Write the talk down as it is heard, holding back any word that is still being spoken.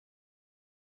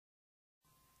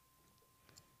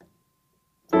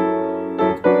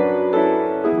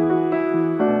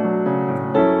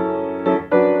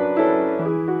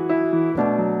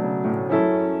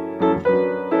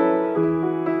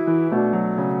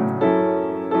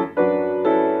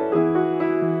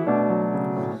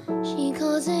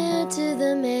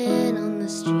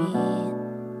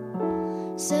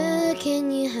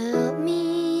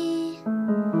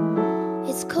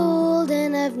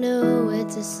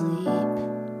asleep.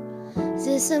 Is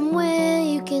there somewhere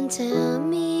you can tell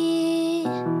me?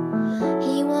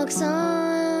 He walks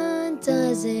on,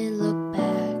 doesn't look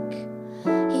back.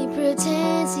 He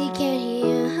pretends he can't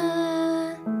hear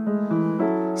her.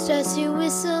 Starts to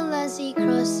whistle as he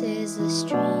crosses the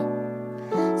street.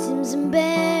 Seems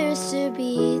embarrassed to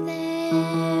be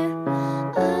there.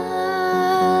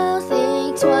 Oh,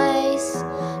 think twice,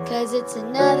 'cause it's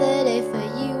another day for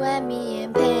you and me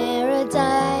in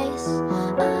paradise.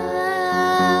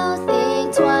 Oh,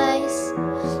 think twice,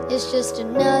 it's just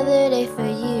another day for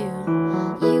you,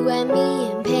 you and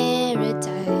me in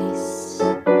paradise.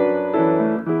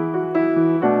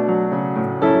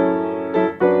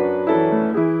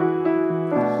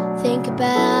 Think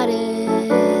about it.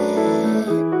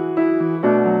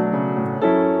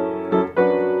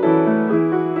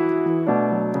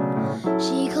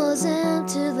 She calls out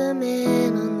to the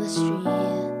man on the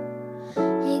street.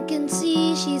 He can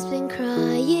see she's been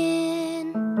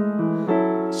crying.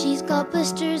 She's got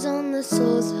blisters on the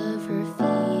soles of her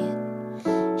feet.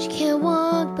 She can't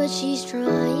walk, but she's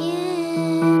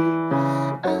trying.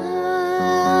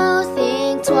 Oh,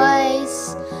 think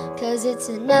twice, 'cause it's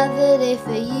another day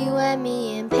for you and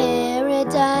me in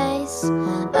paradise.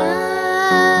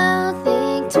 Oh,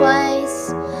 think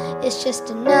twice, it's just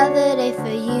another day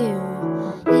for you,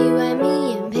 you and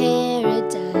me in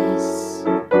paradise.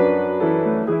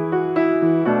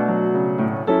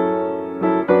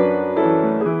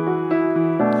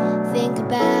 Think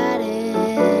about it.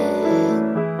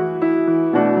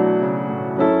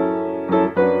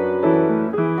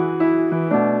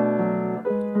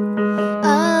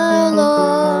 Oh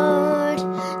Lord,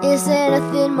 is there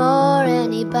nothing more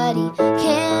anybody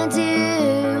can do?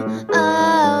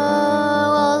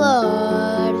 Oh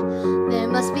Lord, there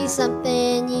must be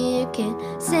something you can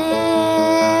say.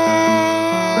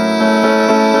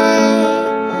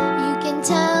 You can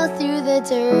tell through the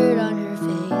dirt on her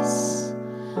face.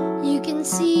 You can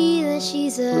see that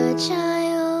she's a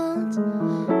child,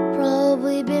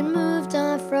 probably been moved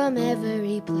on from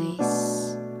every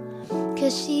place,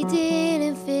 'cause she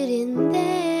didn't fit in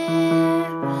there.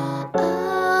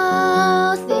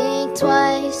 Oh, think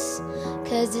twice,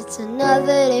 'cause it's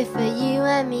another day for you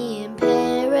and me in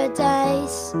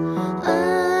paradise.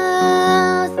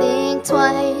 Oh, think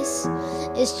twice,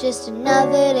 it's just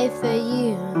another day for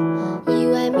you,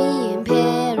 you and me in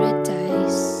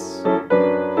paradise.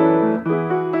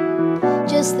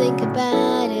 Just think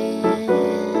about it.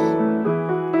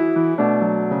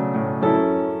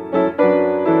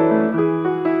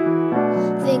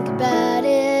 Think about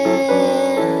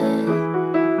it.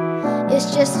 It's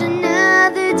just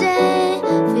another day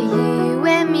for you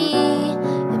and me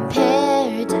in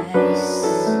paradise.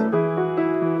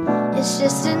 It's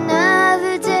just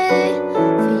another day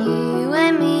for you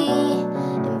and me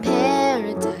in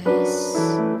paradise.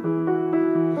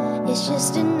 It's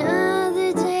just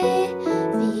another day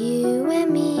for you and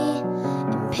me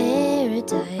in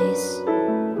paradise.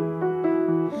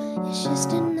 It's just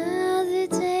another